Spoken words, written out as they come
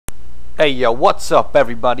Hey yo, what's up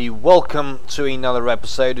everybody? Welcome to another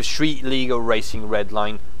episode of Street Legal Racing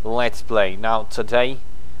Redline Let's Play. Now today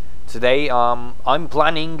I'm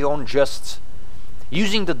planning on just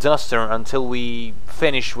using the Duster until we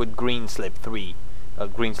finish with Green Slip 3.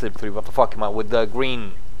 What the fuck am I? With the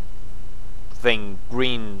green thing,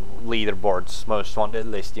 green leaderboards, most wanted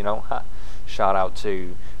list, you know. Shout out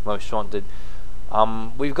to most wanted.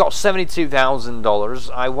 We've got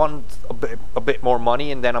 $72,000. I want a bit more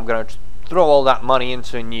money, and then I'm gonna throw all that money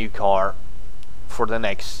into a new car for the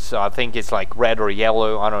next. I think it's like red or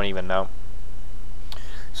yellow. I don't even know.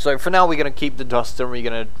 So for now, we're gonna keep the Duster. We're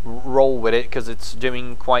gonna roll with it because it's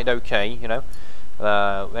doing quite okay. You know,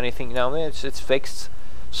 anything now? It's fixed.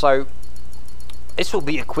 So this will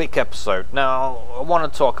be a quick episode. Now I want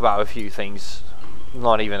to talk about a few things.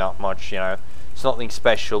 Not even that much, you know. It's nothing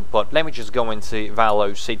special, but let me just go into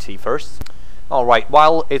Valo City first. Alright,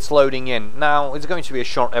 while it's loading in. Now, it's going to be a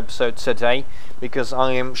short episode today, because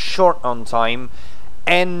I am short on time,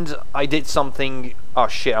 and I did something... Oh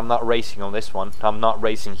shit, I'm not racing on this one. I'm not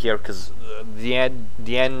racing here, because the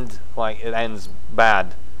end, like, it ends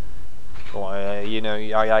bad. You know,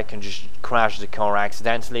 I can just crash the car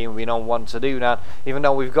accidentally, and we don't want to do that. Even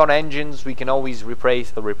though we've got engines, we can always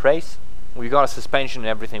replace. We've got a suspension and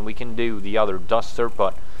everything. We can do the other Duster,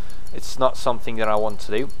 but it's not something that I want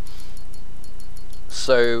to do.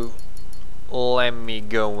 So let me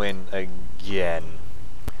go in again.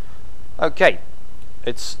 Okay,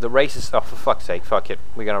 it's the races. Oh, for fuck's sake, fuck it.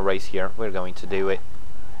 We're gonna race here. We're going to do it.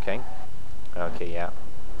 Okay. Okay, yeah.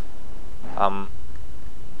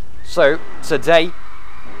 So today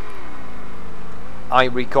I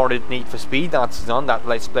recorded Need for Speed. That's done. That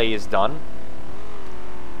Let's Play is done.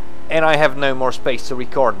 And I have no more space to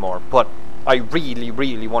record more, but I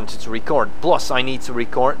really wanted to record. Plus I need to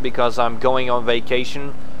record because I'm going on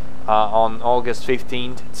vacation on August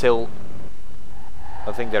 15th till...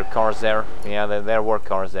 I think there are cars there. Yeah, there were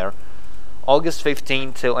cars there. August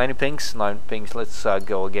 15th till... Any pinks? No pinks. Let's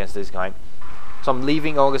go against this guy. So I'm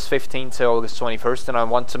leaving August 15th till August 21st, and I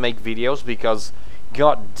want to make videos because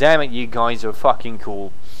god damn it, you guys are fucking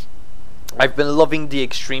cool. I've been loving the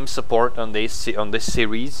extreme support on this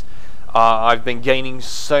series. I've been gaining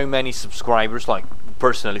so many subscribers. Like,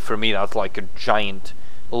 personally for me, that's like a giant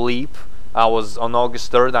leap. I was on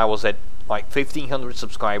August 3rd. I was at like 1,500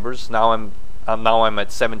 subscribers. Now I'm at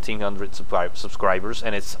 1,700 subscribers,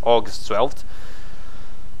 and it's August 12th.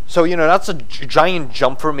 So you know, that's a giant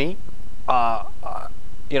jump for me.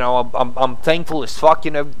 You know, I'm thankful as fuck.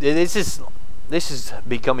 You know, this is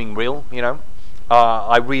becoming real. You know,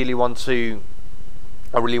 I really want to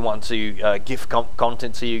give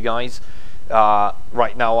content to you guys.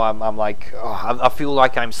 Right now I'm like, I feel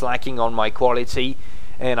like I'm slacking on my quality,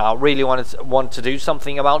 and I really want to do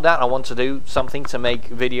something about that. I want to do something to make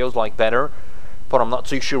videos like better, but I'm not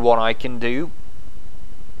too sure what I can do.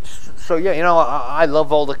 So yeah, you know, I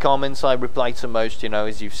love all the comments. I reply to most, you know,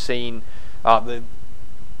 as you've seen on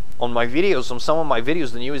my videos, on some of my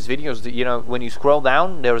videos, the newest videos, you know, when you scroll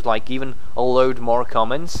down, there's like even a load more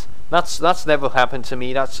comments. That's never happened to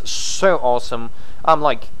me. That's so awesome. I'm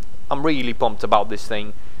really pumped about this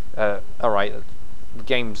thing. Alright,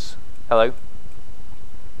 games. Hello.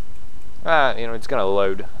 You know, it's gonna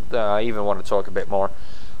load. I even want to talk a bit more.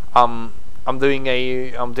 I'm probably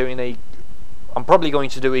going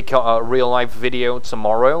to do a real life video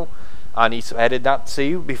tomorrow. I need to edit that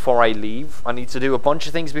too before I leave. I need to do a bunch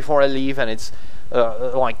of things before I leave, and it's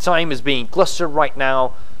like time is being clustered right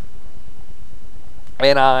now.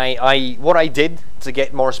 And what I did to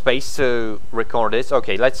get more space to record this.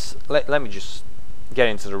 Okay, let me just get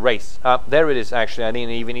into the race. There it is. Actually, I didn't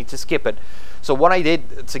even need to skip it. So what I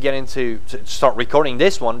did to start recording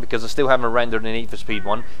this one, because I still haven't rendered the Need for Speed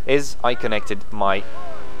one, is I connected my...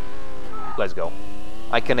 Let's go.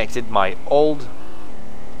 I connected my old...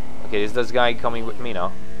 Okay, is this guy coming with me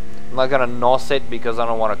now? I'm not gonna nos it because I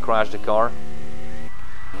don't want to crash the car.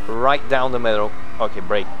 Right down the middle. Okay,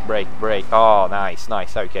 brake. Oh, nice.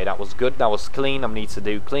 Okay, that was good. That was clean. I need to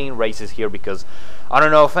do clean races here because I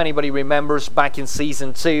don't know if anybody remembers back in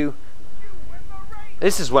season 2.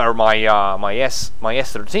 This is where my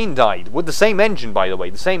S13 died with the same engine, by the way,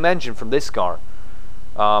 the same engine from this car.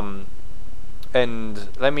 And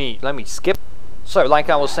let me skip. So, like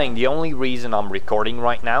I was saying, the only reason I'm recording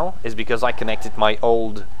right now is because I connected my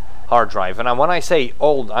old hard drive. And when I say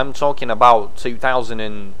old, I'm talking about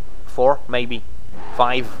 2004, maybe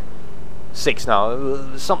 5, 6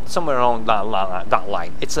 now, somewhere along that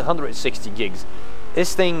line. It's 160 gigs.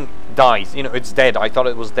 This thing dies, you know, it's dead. I thought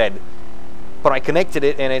it was dead, but I connected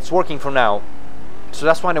it and it's working for now. So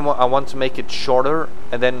that's why I want to make it shorter,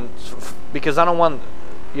 and then because I don't want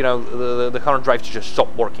you know, the hard drive to just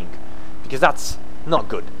stop working, because that's not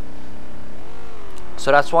good.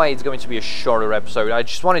 So that's why it's going to be a shorter episode. I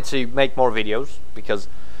just wanted to make more videos because,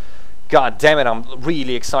 god damn it, I'm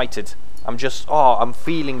really excited. I'm just, I'm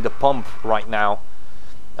feeling the pump right now.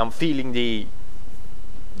 I'm feeling I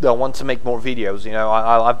want to make more videos, you know.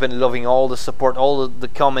 I've been loving all the support, all the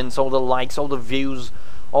comments, all the likes, all the views,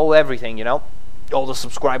 all everything, you know. All the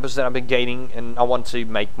subscribers that I've been gaining, and I want to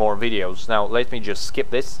make more videos. Now, let me just skip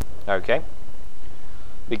this, okay?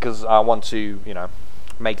 Because I want to, you know,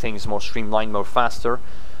 make things more streamlined, more faster.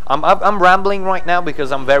 I'm rambling right now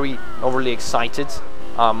because I'm very overly excited.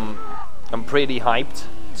 I'm pretty hyped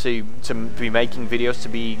to be making videos, to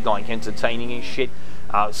be like entertaining and shit.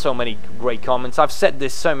 So many great comments. I've said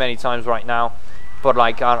this so many times right now, but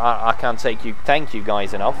like I can't thank you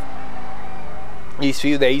guys enough. These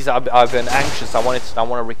few days I've been anxious. I want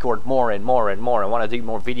to record more and more and more. I want to do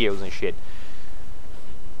more videos and shit.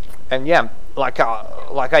 And yeah, like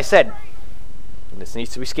I said, this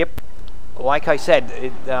needs to be skipped. Like I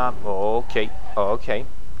said, okay,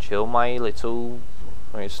 chill, my little.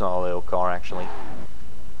 It's not a little car actually.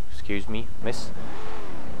 Excuse me, miss.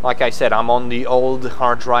 Like I said, I'm on the old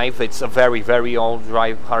hard drive. It's a very, very old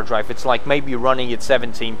hard drive. It's like maybe running at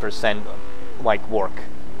 17% like work.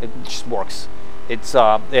 It just works. It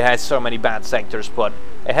has so many bad sectors, but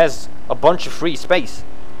it has a bunch of free space,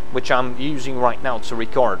 which I'm using right now to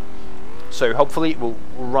record. So hopefully it will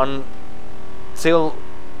run till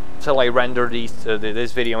I render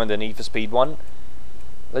this video in the Need for Speed one.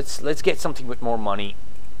 Let's get something with more money.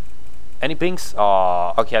 Any pinks?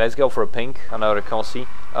 Okay, let's go for a pink. Another Cossi.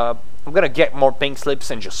 I'm gonna get more pink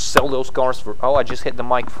slips and just sell those cars for. Oh, I just hit the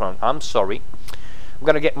microphone. I'm sorry. I'm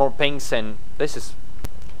gonna get more pinks, and this is.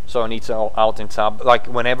 So I need to alt and tab. Like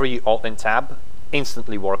whenever you alt and tab,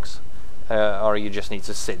 instantly works. Or you just need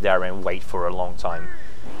to sit there and wait for a long time.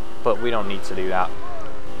 But we don't need to do that.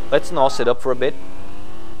 Let's NOS it up for a bit.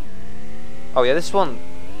 Oh yeah, this one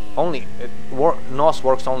only NOS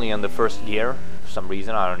works only on the first gear for some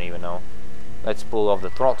reason. I don't even know. Let's pull off the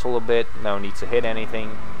throttle a bit. No need to hit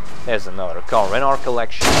anything. There's another car in our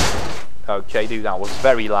collection. Okay, dude, that was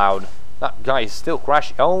very loud. That guy is still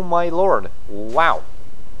crashing. Oh my lord! Wow.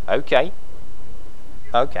 Okay.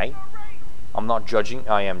 Okay. I'm not judging.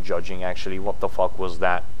 I am judging actually. What the fuck was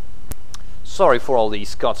that? Sorry for all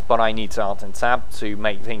these cuts, but I need to alt and tab to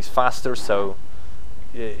make things faster. So,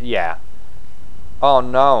 yeah. Oh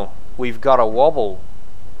no, we've got a wobble.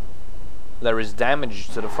 There is damage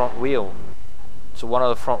to the front wheel. To one of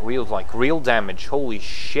the front wheels, like real damage. Holy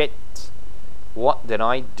shit. What did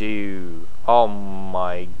I do? Oh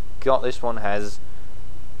my god, this one has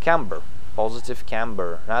camber. Positive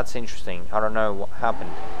camber. That's interesting. I don't know what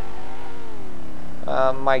happened.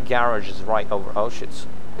 My garage is right over. Oh shit.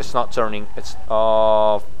 It's not turning. It's.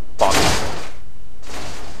 Oh fuck.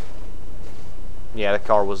 Yeah, the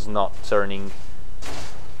car was not turning.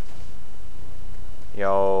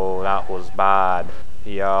 Yo, that was bad.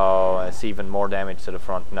 Yo, it's even more damage to the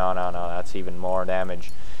front. No, that's even more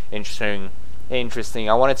damage. Interesting.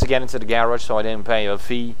 I wanted to get into the garage, so I didn't pay a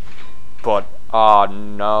fee. But, oh,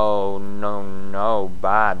 no.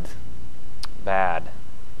 Bad.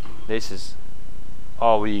 This is...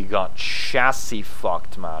 Oh, we got chassis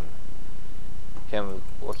fucked, man.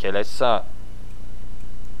 Okay, let's, 4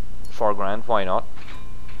 grand, why not?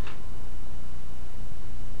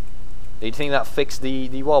 Do you think that fixed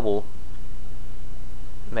the wobble?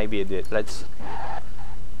 Maybe it did. Let's...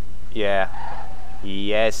 Yeah.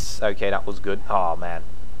 Yes. Okay, that was good. Oh, man.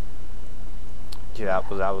 Yeah,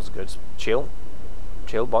 that was good. Chill,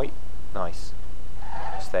 boy. Nice.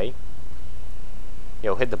 Stay.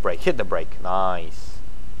 Yo, hit the brake. Nice.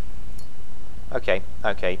 Okay.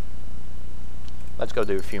 Let's go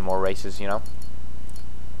do a few more races, you know.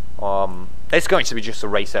 It's going to be just a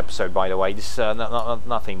race episode, by the way. This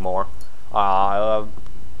nothing more. I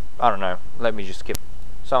don't know. Let me just skip.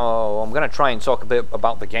 So I'm gonna try and talk a bit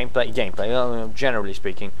about the gameplay. Generally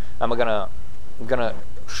speaking, I'm gonna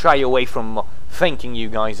shy away from thanking you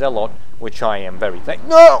guys a lot, which I am very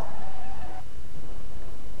No!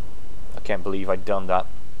 I can't believe I'd done that.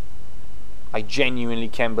 I genuinely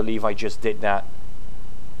can't believe I just did that.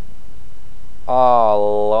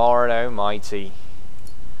 Oh Lord Almighty!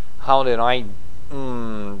 How did I?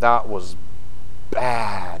 That was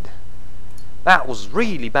bad. That was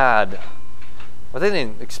really bad. I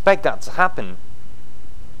didn't expect that to happen.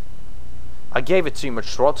 I gave it too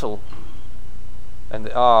much throttle.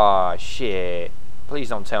 And shit. Please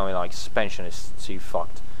don't tell me like suspension is too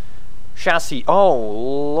fucked. Chassis. Oh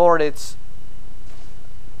Lord, it's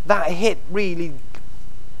that hit really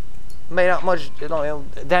made that much,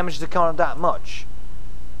 damaged the car that much.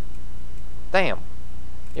 Damn.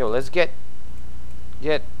 Yo, let's get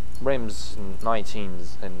rims and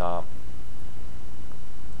 19s and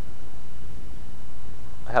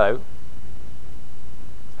hello.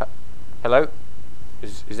 Hello?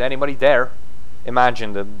 Is anybody there?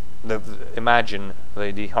 Imagine the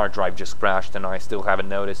hard drive just crashed and I still haven't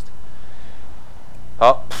noticed.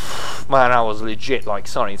 Oh man, I was legit like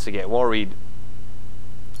starting to get worried.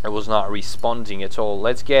 It was not responding at all.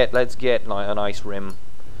 Let's get like a nice rim,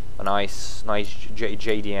 a nice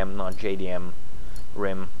JDM, not JDM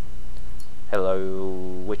rim. Hello,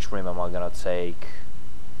 which rim am I gonna take?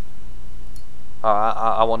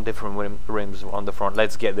 I want different rims on the front.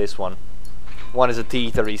 Let's get this one. One is a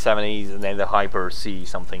T37Es and then the Hyper C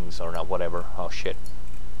somethings or not, whatever. Oh shit.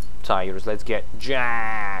 Tires. Let's get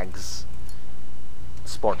Jags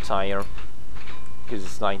sport tire because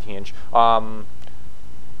it's 19-inch. The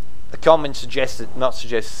comment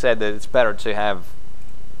said that it's better to have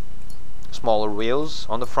smaller wheels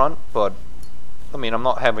on the front, but I mean I'm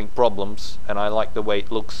not having problems and I like the way it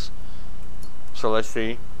looks. So let's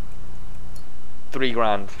see. 3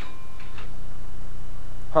 grand.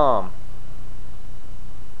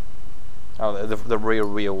 Oh, the rear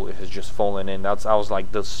wheel has just fallen in. I was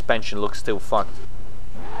like, the suspension looks still fucked.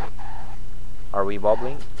 Are we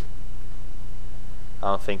wobbling? I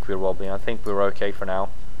don't think we're wobbling. I think we're okay for now.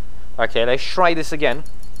 Okay, let's try this again.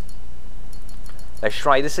 Let's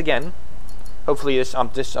try this again. Hopefully I'm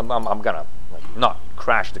gonna like not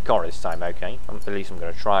crash the car this time. Okay, at least I'm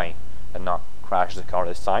gonna try and not crash the car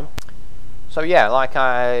this time. So yeah, like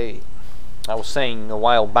I was saying a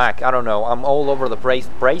while back, I don't know, I'm all over the place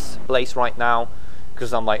right now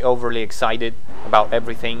because I'm like overly excited about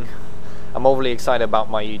everything. I'm overly excited about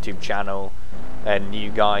my YouTube channel and you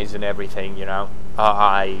guys and everything, you know.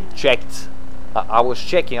 I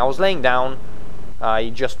was laying down, I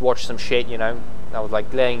just watched some shit, you know. I was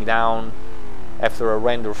like laying down after a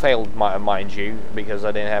render failed, mind you, because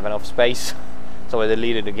I didn't have enough space. So I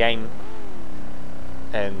deleted the game,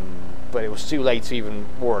 but it was too late to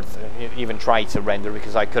even try to render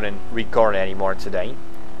because I couldn't record anymore today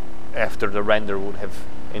after the render would have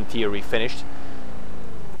in theory finished.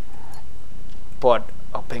 But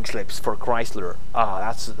pink slips for Chrysler.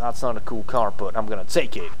 That's not a cool car, but I'm gonna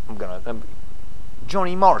take it.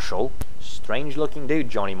 Johnny Marshall, strange looking dude.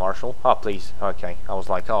 Johnny Marshall. Oh please. Okay, I was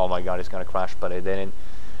like, oh my god, it's gonna crash, but it didn't.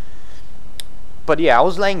 But yeah, I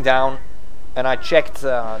was laying down and I checked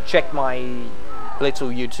my little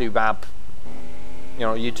YouTube app, you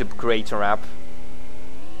know, YouTube creator app,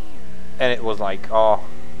 and it was like, oh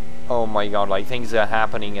my god, like things are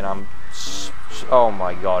happening and oh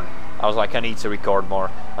my god. I was like, I need to record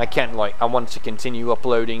more. I can't, like, I want to continue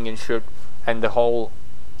uploading and shit, and the whole,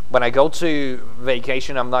 when I go to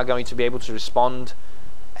vacation I'm not going to be able to respond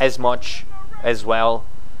as much as well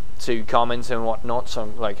to comments and whatnot, so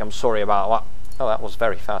like I'm sorry about that. Oh, that was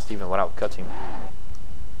very fast even without cutting.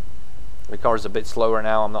 The car is a bit slower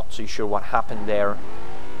now. I'm not too sure what happened there.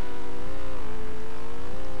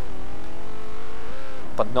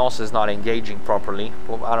 But NOS is not engaging properly.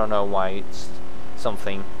 Well, I don't know why. It's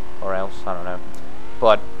something or else. I don't know.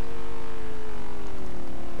 But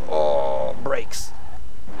oh, brakes.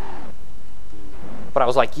 But I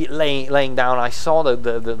was like laying down. I saw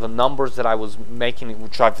the numbers that I was making,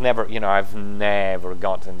 which I've never gotten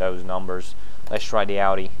those numbers. Let's try the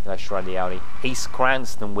Audi. Let's try the Audi. Ace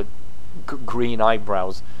Cranston with green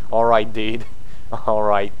eyebrows. All right, dude. All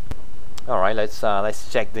right.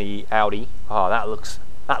 Let's check the Audi. Oh, that looks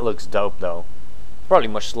dope though. Probably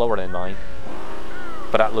much slower than mine,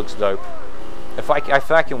 but that looks dope. If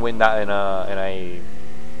I can win that in a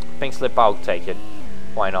pink slip, I'll take it.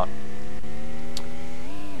 Why not?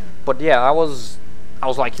 But yeah, I was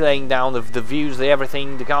like laying down the views, the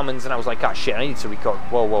everything, the comments, and I was like, ah shit, I need to record.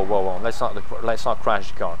 Whoa. Let's not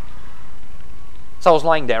crash the car. So I was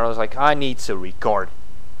lying there, I was like, I need to record.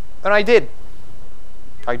 And I did.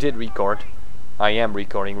 I did record. I am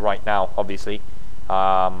recording right now, obviously.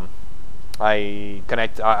 I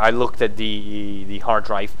looked at the hard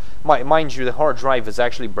drive. Mind you, the hard drive is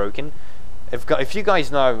actually broken. If you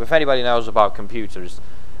guys know, if anybody knows about computers,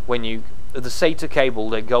 when the SATA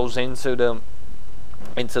cable that goes into the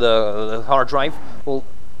hard drive, well,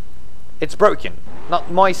 it's broken.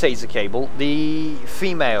 Not my SATA cable, the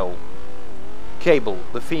female cable,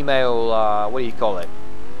 the female what do you call it,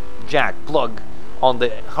 jack plug on the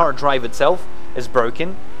hard drive itself is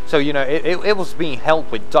broken. So you know it was being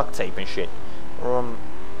held with duct tape and shit.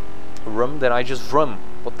 Did I just rum?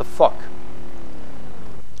 What the fuck?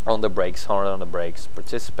 On the brakes, hard on the brakes.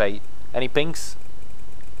 Participate. Any pinks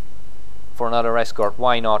for another escort?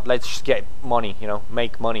 Why not? Let's just get money, you know,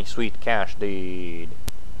 make money, sweet cash, dude.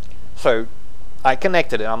 So I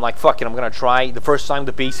connected it. I'm like, fuck it, I'm gonna try. The first time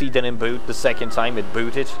the PC didn't boot. The second time it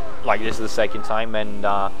booted. Like, this is the second time, and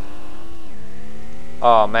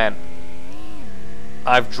oh man,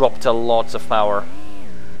 I've dropped a lot of power.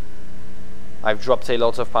 I've dropped a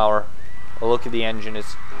lot of power. Look at the engine,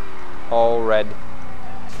 it's all red.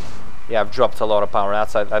 Yeah, I've dropped a lot of power. I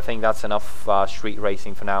think that's enough street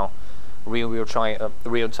racing for now. Real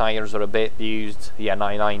tires are a bit used. Yeah,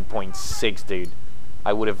 99.6, dude.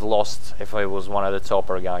 I would have lost if I was one of the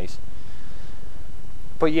topper guys.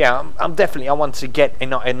 But yeah, I'm definitely, I want to get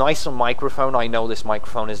a nicer microphone. I know this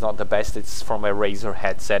microphone is not the best. It's from a Razer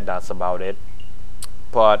headset. That's about it.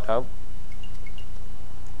 But oh,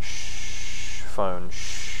 shh, phone.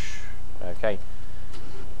 Shh. Okay.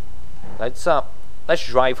 Let's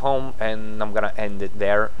drive home, and I'm gonna end it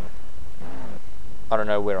there. I don't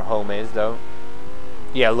know where home is though.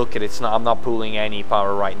 Yeah, look at it. It's not. I'm not pulling any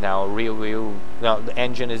power right now. Rear wheel. No, the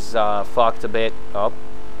engine is fucked a bit up,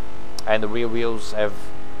 and the rear wheels have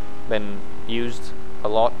been used a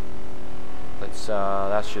lot. Let's.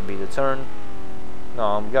 That should be the turn. No,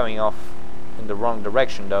 I'm going off in the wrong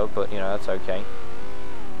direction though. But you know, that's okay.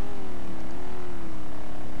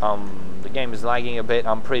 The game is lagging a bit.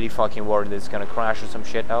 I'm pretty fucking worried it's gonna crash or some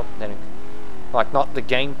shit. Oh, then, like, not the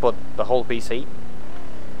game, but the whole PC.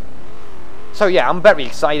 So yeah, I'm very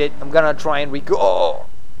excited. I'm gonna try and record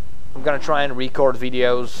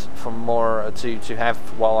videos for more to have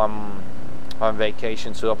while I'm on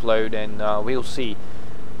vacation to upload, and we'll see.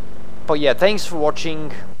 But yeah, thanks for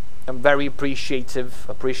watching. I'm very appreciative.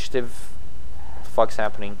 What the fuck's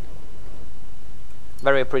happening?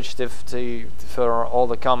 Very appreciative for all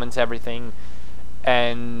the comments, everything,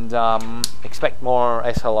 and expect more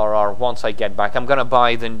SLRR once I get back. I'm gonna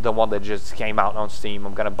buy the one that just came out on Steam.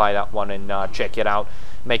 I'm gonna buy that one and check it out,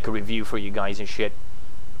 make a review for you guys and shit.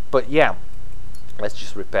 But yeah, let's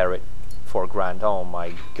just repair it. $4 grand. Oh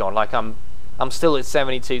my god! Like I'm still at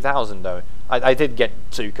 72,000 though. I did get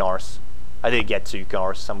 2 cars.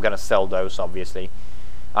 I'm gonna sell those, obviously.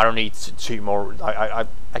 I don't need 2 more. I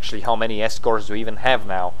actually, how many S cars do we even have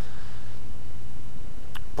now?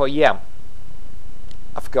 But yeah,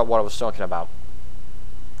 I forgot what I was talking about.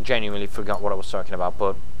 Genuinely forgot what I was talking about,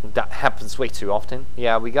 but that happens way too often.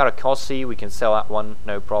 Yeah, we got a Cossi, we can sell that one,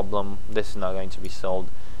 no problem. This is not going to be sold.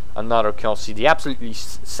 Another Cossi, the absolutely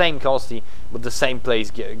same Cossi, but the same place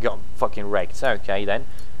got fucking wrecked. Okay then,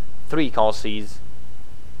 3 Cossis,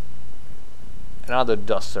 another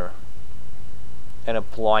Duster, and a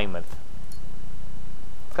Plymouth.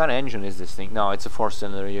 What kind of engine is this thing? No, it's a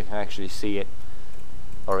 4-cylinder, you can actually see it.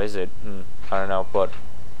 Or is it? I don't know, but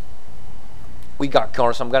we got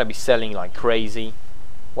cars. I'm gonna be selling like crazy.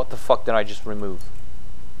 What the fuck did I just remove?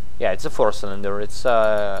 Yeah, it's a 4-cylinder. It's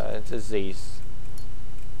these.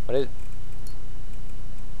 Where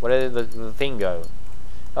did the thing go?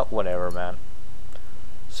 Oh, whatever, man.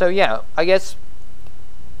 So yeah, I guess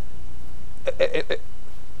it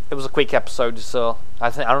was a quick episode. So I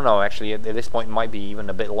don't know. Actually, at this point, it might be even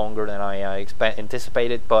a bit longer than I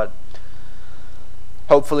anticipated, but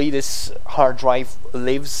hopefully this hard drive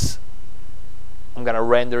lives. I'm gonna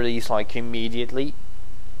render these like immediately,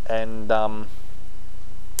 and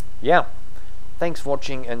yeah, thanks for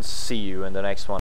watching, and see you in the next one.